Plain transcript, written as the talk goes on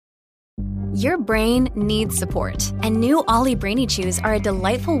Your brain needs support, and new Ollie Brainy Chews are a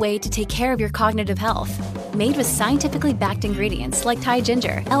delightful way to take care of your cognitive health. Made with scientifically backed ingredients like Thai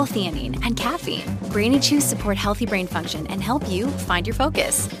ginger, L-theanine, and caffeine, Brainy Chews support healthy brain function and help you find your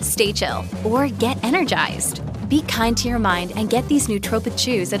focus, stay chill, or get energized. Be kind to your mind and get these nootropic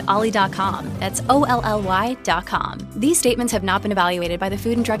chews at ollie.com. That's OLLY.com. These statements have not been evaluated by the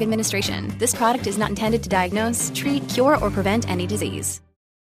Food and Drug Administration. This product is not intended to diagnose, treat, cure, or prevent any disease.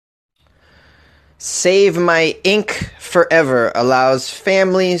 Save My Ink Forever allows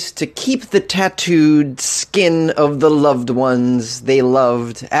families to keep the tattooed skin of the loved ones they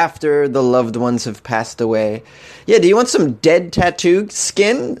loved after the loved ones have passed away. Yeah, do you want some dead tattooed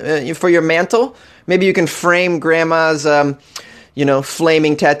skin for your mantle? Maybe you can frame Grandma's,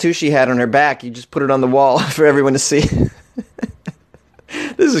 flaming tattoo she had on her back. You just put it on the wall for everyone to see.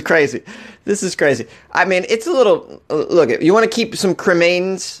 This is crazy. I mean, it's a little... Look, you want to keep some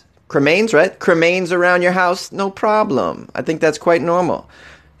cremains, right? Cremains around your house? No problem. I think that's quite normal.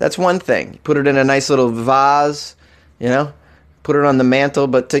 That's one thing. Put it in a nice little vase, put it on the mantle.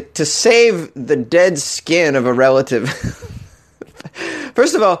 But to save the dead skin of a relative...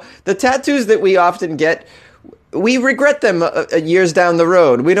 First of all, the tattoos that we often get, we regret them years down the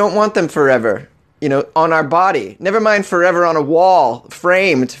road. We don't want them forever, on our body. Never mind forever on a wall,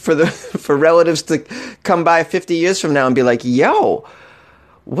 framed for relatives to come by 50 years from now and be like, yo,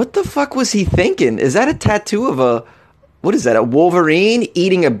 what the fuck was he thinking? Is that a tattoo of a Wolverine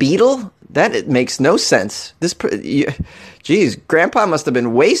eating a beetle? It makes no sense. Geez, Grandpa must have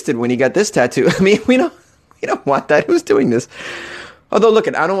been wasted when he got this tattoo. I mean, we don't want that. Who's doing this? Although, look,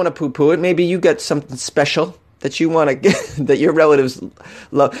 I don't want to poo-poo it. Maybe you got something special that you want to get, that your relatives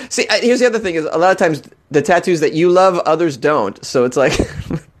love. See, here's the other thing is a lot of times the tattoos that you love, others don't. So it's like,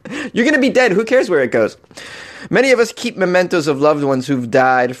 you're going to be dead. Who cares where it goes? Many of us keep mementos of loved ones who've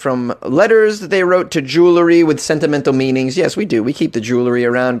died, from letters that they wrote to jewelry with sentimental meanings. Yes, we do. We keep the jewelry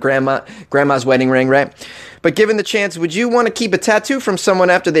around, grandma's wedding ring, right? But given the chance, would you want to keep a tattoo from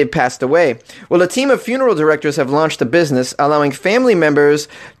someone after they've passed away? Well, a team of funeral directors have launched a business allowing family members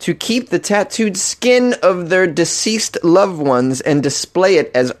to keep the tattooed skin of their deceased loved ones and display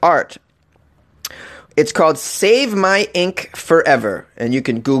it as art. It's called Save My Ink Forever, and you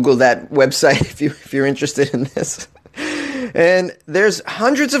can Google that website if you're interested in this. And there's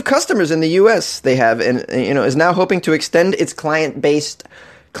hundreds of customers in the U.S. they have, and is now hoping to extend its client base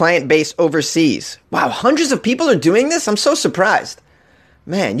overseas. Wow, hundreds of people are doing this? I'm so surprised.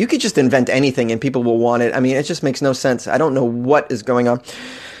 Man, you could just invent anything and people will want it. I mean, it just makes no sense. I don't know what is going on.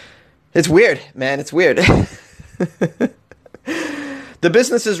 It's weird, man. It's weird. The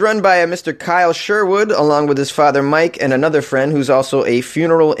business is run by a Mr. Kyle Sherwood, along with his father Mike and another friend who's also a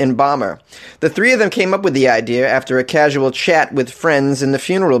funeral embalmer. The three of them came up with the idea after a casual chat with friends in the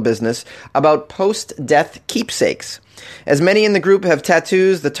funeral business about post-death keepsakes. As many in the group have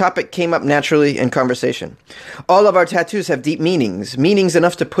tattoos, the topic came up naturally in conversation. All of our tattoos have deep meanings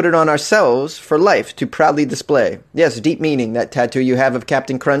enough to put it on ourselves for life to proudly display. Yes, deep meaning, that tattoo you have of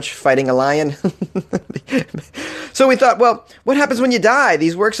Captain Crunch fighting a lion. So we thought, well, what happens when you die?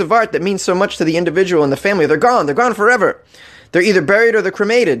 These works of art that mean so much to the individual and the family, they're gone forever. They're either buried or they're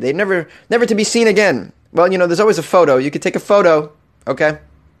cremated. They're never to be seen again. Well, there's always a photo. You could take a photo, okay?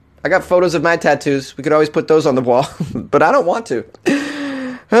 I got photos of my tattoos. We could always put those on the wall, but I don't want to.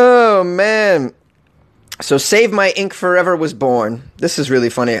 Oh, man. So Save My Ink Forever was born. This is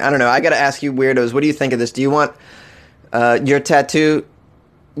really funny. I don't know. I got to ask you weirdos, what do you think of this? Do you want your tattoo?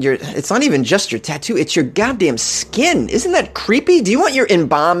 It's not even just your tattoo. It's your goddamn skin. Isn't that creepy? Do you want your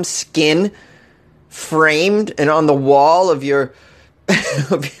embalmed skin framed and on the wall of your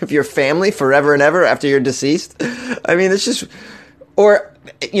of your family forever and ever after you're deceased? I mean, it's just... Or,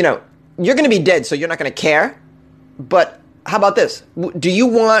 you're going to be dead, so you're not going to care. But how about this? Do you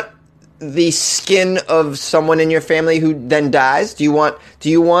want the skin of someone in your family who then dies? Do you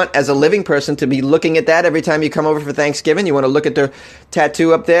want, as a living person, to be looking at that every time you come over for Thanksgiving? You want to look at their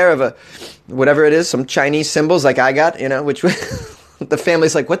tattoo up there of whatever it is, some Chinese symbols like I got, which the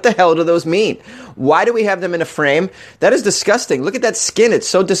family's like, what the hell do those mean? Why do we have them in a frame? That is disgusting. Look at that skin. It's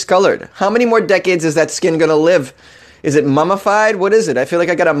so discolored. How many more decades is that skin going to live? Is it mummified? What is it? I feel like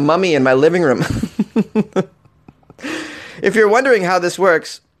I got a mummy in my living room. If you're wondering how this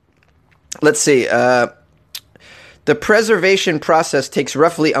works, let's see. The preservation process takes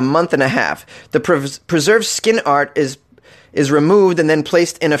roughly a month and a half. The preserved skin art is removed and then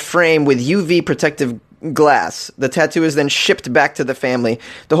placed in a frame with UV protective glass. The tattoo is then shipped back to the family.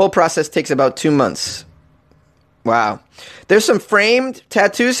 The whole process takes about 2 months. Wow. There's some framed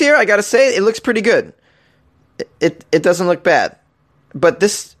tattoos here. I gotta say, it looks pretty good. It doesn't look bad. But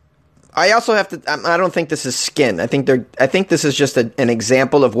this, I also have to. I don't think this is skin. I think this is just an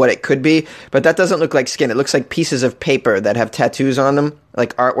example of what it could be. But that doesn't look like skin. It looks like pieces of paper that have tattoos on them,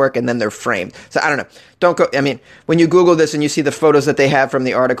 like artwork, and then they're framed. So I don't know. Don't go. I mean, when you Google this and you see the photos that they have from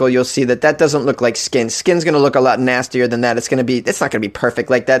the article, you'll see that doesn't look like skin. Skin's going to look a lot nastier than that. It's not going to be perfect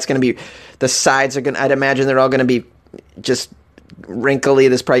like that. It's going to be, the sides are going. I'd imagine they're all going to be just wrinkly.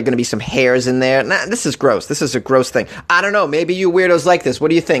 There's probably going to be some hairs in there. Nah, this is gross. This is a gross thing. I don't know. Maybe you weirdos like this. What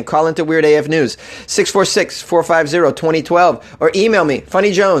do you think? Call into Weird AF News, 646-450-2012, or email me,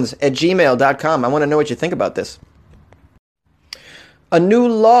 funnyjones@gmail.com. I want to know what you think about this. A new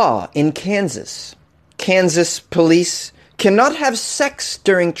law in Kansas. Kansas police cannot have sex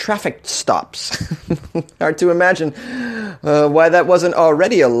during traffic stops. Hard to imagine why that wasn't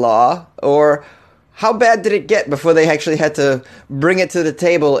already a law, or how bad did it get before they actually had to bring it to the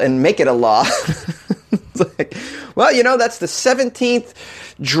table and make it a law? Well, that's the 17th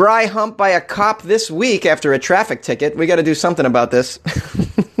dry hump by a cop this week after a traffic ticket. We got to do something about this.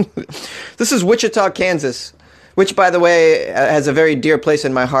 This is Wichita, Kansas, which, by the way, has a very dear place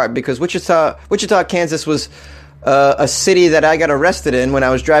in my heart, because Wichita, Kansas was a city that I got arrested in when I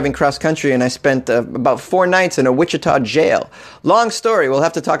was driving cross country, and I spent about 4 nights in a Wichita jail. Long story. We'll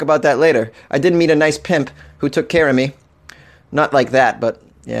have to talk about that later. I did meet a nice pimp who took care of me. Not like that, but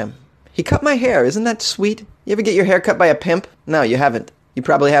yeah. He cut my hair. Isn't that sweet? You ever get your hair cut by a pimp? No, you haven't. You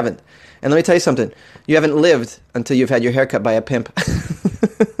probably haven't. And let me tell you something. You haven't lived until you've had your hair cut by a pimp.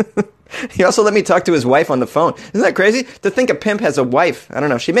 He also let me talk to his wife on the phone. Isn't that crazy? To think a pimp has a wife. I don't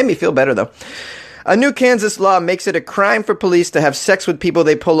know. She made me feel better, though. A new Kansas law makes it a crime for police to have sex with people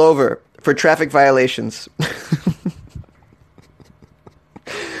they pull over for traffic violations.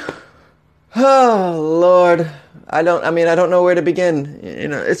 Oh, Lord. I don't know where to begin.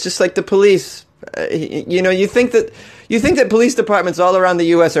 It's just like the police. You think that police departments all around the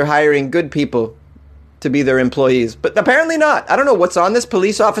U.S. are hiring good people to be their employees, but apparently not. I don't know what's on this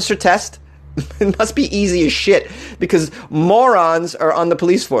police officer test. It must be easy as shit, because morons are on the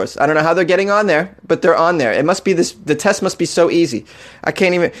police force. I don't know how they're getting on there, but they're on there. It must be the test must be so easy. I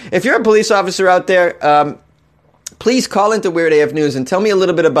can't even. If you're a police officer out there, please call into Weird AF News and tell me a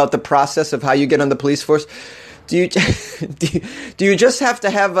little bit about the process of how you get on the police force. Do you just have to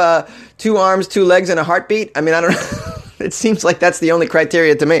have 2 arms, 2 legs, and a heartbeat? I mean, I don't know. It seems like that's the only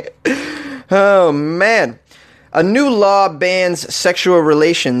criteria to me. Oh, man. A new law bans sexual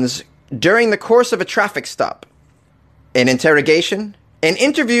relations during the course of a traffic stop, an interrogation, an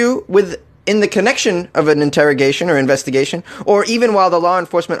interview in the connection of an interrogation or investigation, or even while the law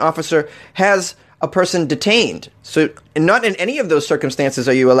enforcement officer has a person detained. So not in any of those circumstances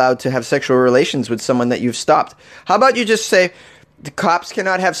are you allowed to have sexual relations with someone that you've stopped. How about you just say the cops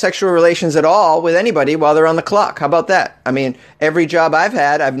cannot have sexual relations at all with anybody while they're on the clock? How about that? I mean, every job I've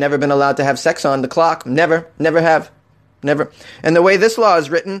had, I've never been allowed to have sex on the clock. Never have. Never. And the way this law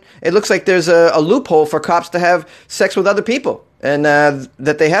is written, it looks like there's a loophole for cops to have sex with other people, and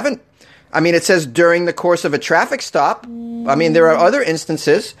that they haven't. I mean, it says during the course of a traffic stop. I mean, there are other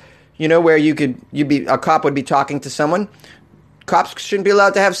instances, where a cop would be talking to someone. Cops shouldn't be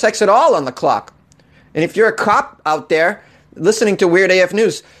allowed to have sex at all on the clock. And if you're a cop out there listening to Weird AF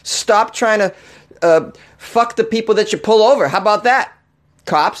News, stop trying to fuck the people that you pull over. How about that?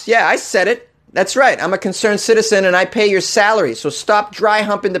 Cops, yeah, I said it. That's right. I'm a concerned citizen and I pay your salary. So stop dry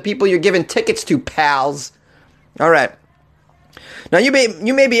humping the people you're giving tickets to, pals. All right. Now you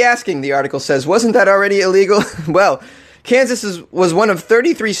may be asking, the article says, wasn't that already illegal? Well, Kansas was one of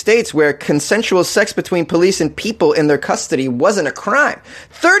 33 states where consensual sex between police and people in their custody wasn't a crime.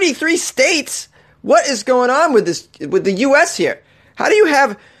 33 states? What is going on with the U.S. here? How do you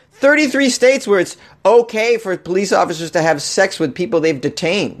have 33 states where it's okay for police officers to have sex with people they've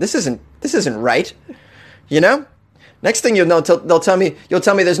detained? This isn't right. Next thing you'll know, you'll tell me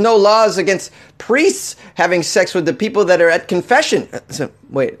there's no laws against priests having sex with the people that are at confession. So,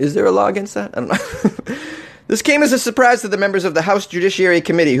 wait, is there a law against that? I don't know. This came as a surprise to the members of the House Judiciary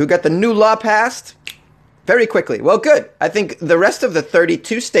Committee, who got the new law passed very quickly. Well, good. I think the rest of the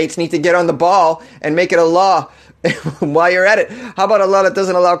 32 states need to get on the ball and make it a law while you're at it. How about a law that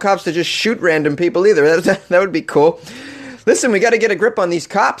doesn't allow cops to just shoot random people either? That would be cool. Listen, we got to get a grip on these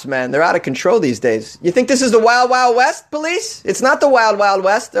cops, man. They're out of control these days. You think this is the Wild Wild West, police? It's not the Wild Wild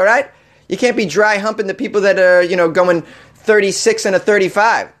West, all right? You can't be dry humping the people that are, going 36 and a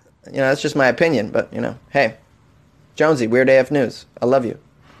 35. That's just my opinion, but, hey, Jonesy, Weird AF News. I love you.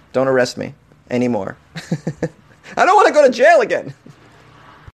 Don't arrest me anymore. I don't want to go to jail again.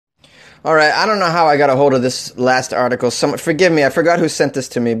 All right, I don't know how I got a hold of this last article. Forgive me, I forgot who sent this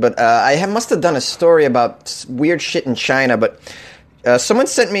to me, but I must have done a story about weird shit in China, but someone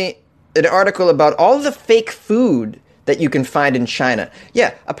sent me an article about all the fake food that you can find in China.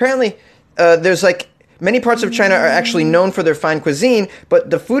 Yeah, apparently there's like many parts of China are actually known for their fine cuisine, but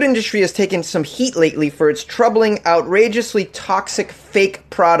the food industry has taken some heat lately for its troubling, outrageously toxic fake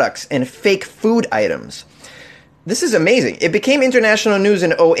products and fake food items. This is amazing. It became international news in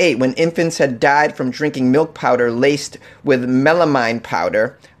 2008 when infants had died from drinking milk powder laced with melamine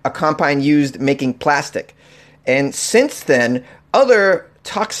powder, a compound used making plastic. And since then, other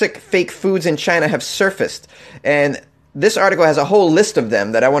toxic fake foods in China have surfaced. And this article has a whole list of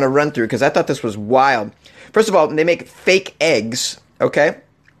them that I want to run through because I thought this was wild. First of all, they make fake eggs, okay?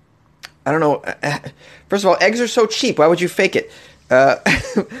 I don't know. First of all, eggs are so cheap. Why would you fake it?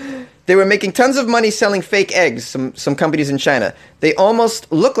 They were making tons of money selling fake eggs, some companies in China. They almost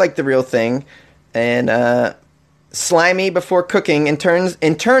look like the real thing and slimy before cooking and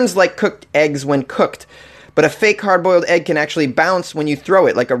turns like cooked eggs when cooked. But a fake hard-boiled egg can actually bounce when you throw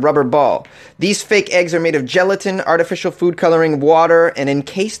it like a rubber ball. These fake eggs are made of gelatin, artificial food coloring, water, and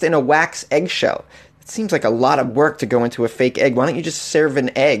encased in a wax eggshell. It seems like a lot of work to go into a fake egg. Why don't you just serve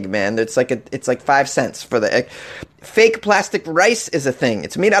an egg, man? It's like 5 cents for the egg. Fake plastic rice is a thing.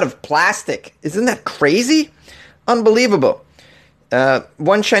 It's made out of plastic. Isn't that crazy? Unbelievable.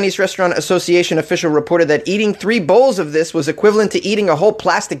 One Chinese Restaurant Association official reported that eating 3 bowls of this was equivalent to eating a whole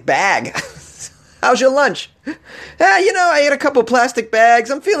plastic bag. How's your lunch? I ate a couple plastic bags.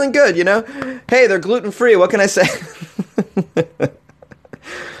 I'm feeling good, Hey, they're gluten-free. What can I say?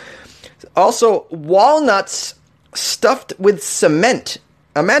 Also, walnuts stuffed with cement.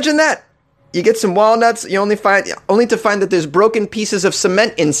 Imagine that. You get some walnuts, you only to find that there's broken pieces of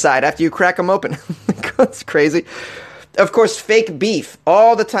cement inside after you crack them open. That's crazy. Of course, fake beef.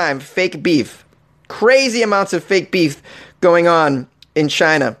 All the time, fake beef. Crazy amounts of fake beef going on in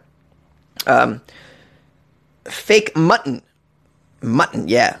China. Fake mutton. Mutton,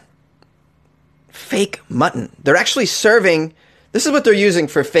 yeah. Fake mutton. They're actually serving... This is what they're using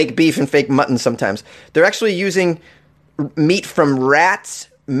for fake beef and fake mutton sometimes. They're actually using meat from rats,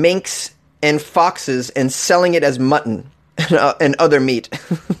 minks, and foxes and selling it as mutton and other meat.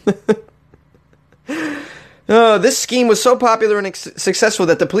 This scheme was so popular and successful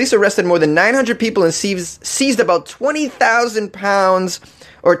that the police arrested more than 900 people and seized about 20,000 pounds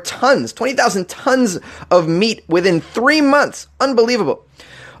or tons, 20,000 tons of meat within 3 months. Unbelievable.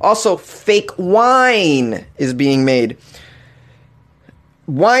 Also, fake wine is being made.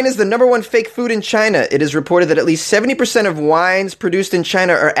 Wine is the number 1 fake food in China. It is reported that at least 70% of wines produced in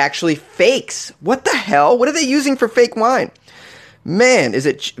China are actually fakes. What the hell? What are they using for fake wine? Man, is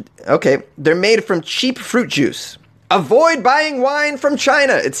it... Okay, they're made from cheap fruit juice. Avoid buying wine from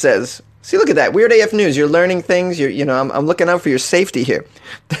China, it says. See, look at that. Weird AF News. You're learning things. I'm looking out for your safety here.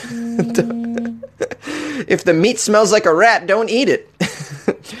 If the meat smells like a rat, don't eat it.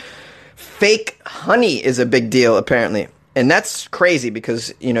 Fake honey is a big deal, apparently. And that's crazy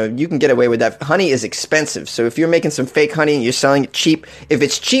because, you can get away with that. Honey is expensive. So if you're making some fake honey and you're selling it cheap, if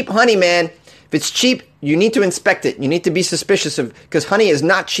it's cheap honey, man, if it's cheap, you need to inspect it. You need to be suspicious of, because honey is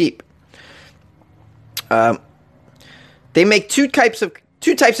not cheap. They make two types of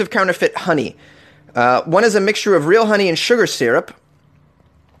counterfeit honey. One is a mixture of real honey and sugar syrup,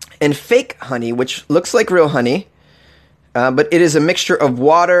 and fake honey, which looks like real honey, but it is a mixture of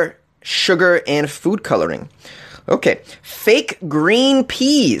water, sugar, and food coloring. Okay, fake green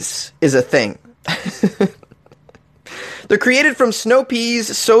peas is a thing. They're created from snow peas,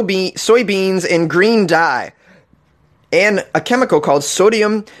 soybeans, and green dye, and a chemical called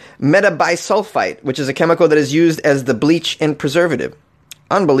sodium metabisulfite, which is a chemical that is used as the bleach and preservative.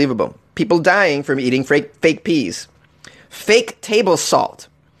 Unbelievable. People dying from eating fake peas. Fake table salt.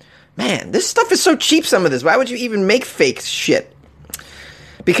 Man, this stuff is so cheap, some of this. Why would you even make fake shit?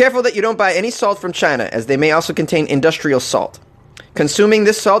 Be careful that you don't buy any salt from China, as they may also contain industrial salt. Consuming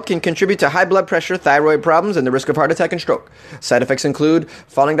this salt can contribute to high blood pressure, thyroid problems, and the risk of heart attack and stroke. Side effects include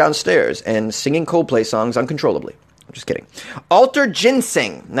falling downstairs and singing Coldplay songs uncontrollably. I'm just kidding. Altered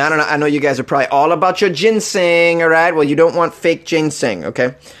ginseng. Now, I know you guys are probably all about your ginseng, all right? Well, you don't want fake ginseng,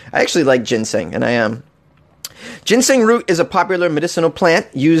 okay? I actually like ginseng, and I am. Ginseng root is a popular medicinal plant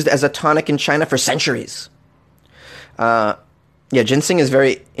used as a tonic in China for centuries. Ginseng is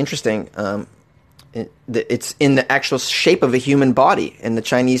very interesting. It's in the actual shape of a human body, and the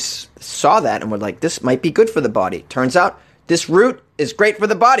Chinese saw that and were like, this might be good for the body. Turns out this root is great for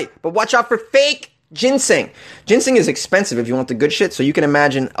the body, but watch out for fake ginseng. Ginseng is expensive if you want the good shit, so you can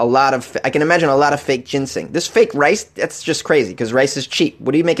imagine I can imagine a lot of fake ginseng. This fake rice, that's just crazy, because rice is cheap.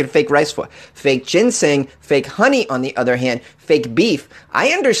 What are you making fake rice for? Fake ginseng, fake honey, on the other hand, fake beef. I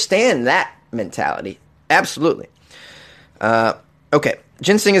understand that mentality. Absolutely. Okay.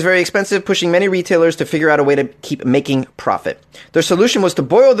 Ginseng is very expensive, pushing many retailers to figure out a way to keep making profit. Their solution was to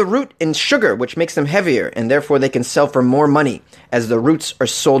boil the root in sugar, which makes them heavier, and therefore they can sell for more money, as the roots are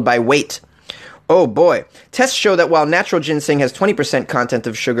sold by weight. Oh boy. Tests show that while natural ginseng has 20% content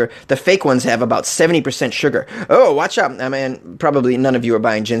of sugar, the fake ones have about 70% sugar. Oh, watch out. I mean, probably none of you are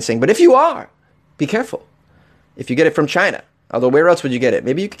buying ginseng, but if you are, be careful. If you get it from China. Although, where else would you get it?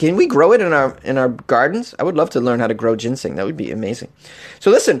 Maybe can we grow it in our gardens? I would love to learn how to grow ginseng. That would be amazing.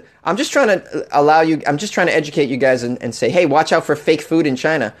 So listen, I'm just trying to educate you guys and say, hey, watch out for fake food in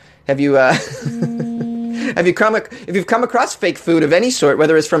China. Have you if you've come across fake food of any sort,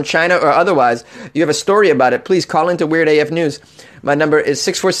 whether it's from China or otherwise, you have a story about it, please call into Weird AF News. My number is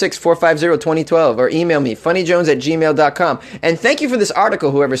 646-450-2012 or email me, funnyjones@gmail.com. And thank you for this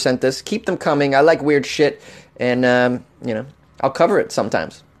article, whoever sent this. Keep them coming. I like weird shit. And, I'll cover it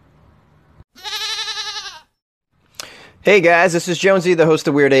sometimes. Hey guys, this is Jonesy, the host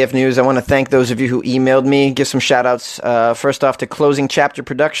of Weird AF News. I want to thank those of you who emailed me. Give some shout outs. First off to Closing Chapter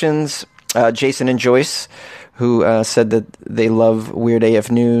Productions, Jason and Joyce, who said that they love Weird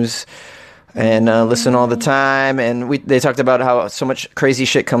AF News and listen all the time. And they talked about how so much crazy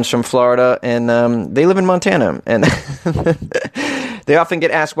shit comes from Florida, and they live in Montana. And they often get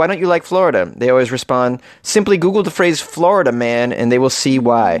asked, why don't you like Florida? They always respond, simply Google the phrase Florida man, and they will see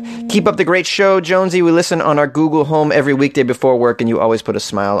why. Keep up the great show, Jonesy. We listen on our Google Home every weekday before work, and you always put a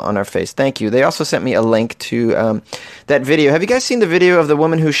smile on our face. Thank you. They also sent me a link to that video. Have you guys seen the video of the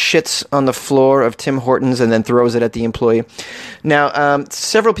woman who shits on the floor of Tim Hortons and then throws it at the employee? Now,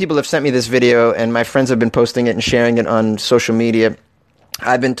 several people have sent me this video, and my friends have been posting it and sharing it on social media.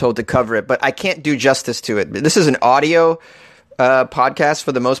 I've been told to cover it, but I can't do justice to it. This is an audio podcast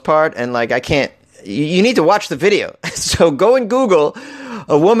for the most part, and I can't. You need to watch the video. So go and Google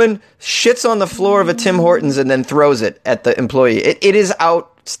a woman shits on the floor of a Tim Hortons and then throws it at the employee. It is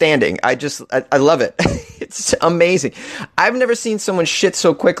outstanding. I love it. It's amazing. I've never seen someone shit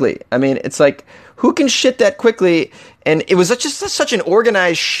so quickly. I mean, it's like, who can shit that quickly? And it was just such an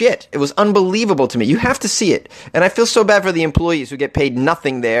organized shit. It was unbelievable to me. You have to see it. And I feel so bad for the employees who get paid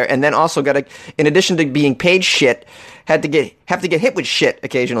nothing there, and then also got to, in addition to being paid shit, have to get hit with shit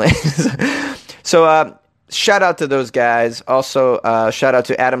occasionally. So shout out to those guys. Also, shout out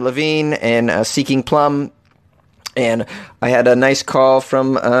to Adam Levine and Seeking Plum. And I had a nice call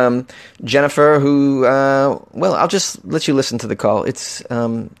from Jennifer, who, I'll just let you listen to the call. It's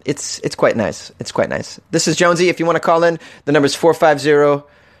quite nice. It's quite nice. This is Jonesy. If you want to call in, the number is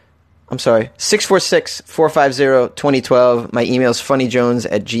 646-450-2012. My email is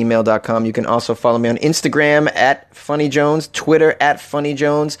funnyjones@gmail.com. You can also follow me on Instagram @funnyjones, Twitter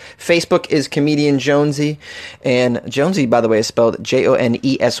 @funnyjones. Facebook is Comedian Jonesy. And Jonesy, by the way, is spelled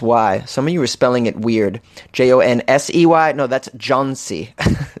Jonesy. Some of you are spelling it weird. Jonesey? No, that's Jonesy.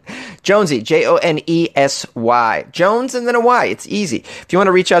 Jonesy, Jonesy. Jones and then a Y. It's easy. If you want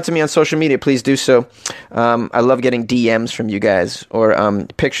to reach out to me on social media, please do so. I love getting DMs from you guys, or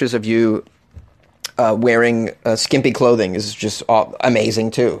pictures of you wearing skimpy clothing is just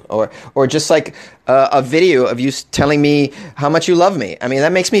amazing too. Or just like a video of you telling me how much you love me. I mean,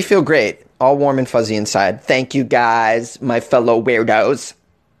 that makes me feel great. All warm and fuzzy inside. Thank you guys, my fellow weirdos.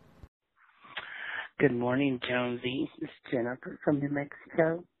 Good morning, Jonesy. It's Jennifer from New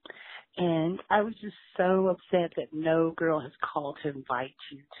Mexico. And I was just so upset that no girl has called to invite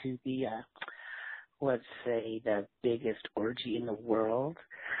you to the, let's say, the biggest orgy in the world.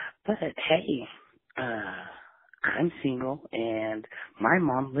 But hey, I'm single and my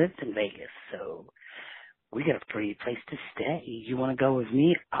mom lives in Vegas, so we got a pretty place to stay. You want to go with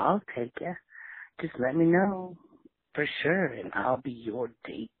me? I'll take you. Just let me know for sure, and I'll be your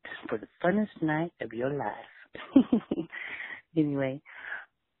date for the funnest night of your life. Anyway,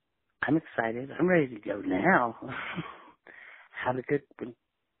 I'm excited. I'm ready to go now. Have a good one.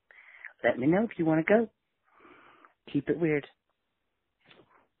 Let me know if you want to go. Keep it weird.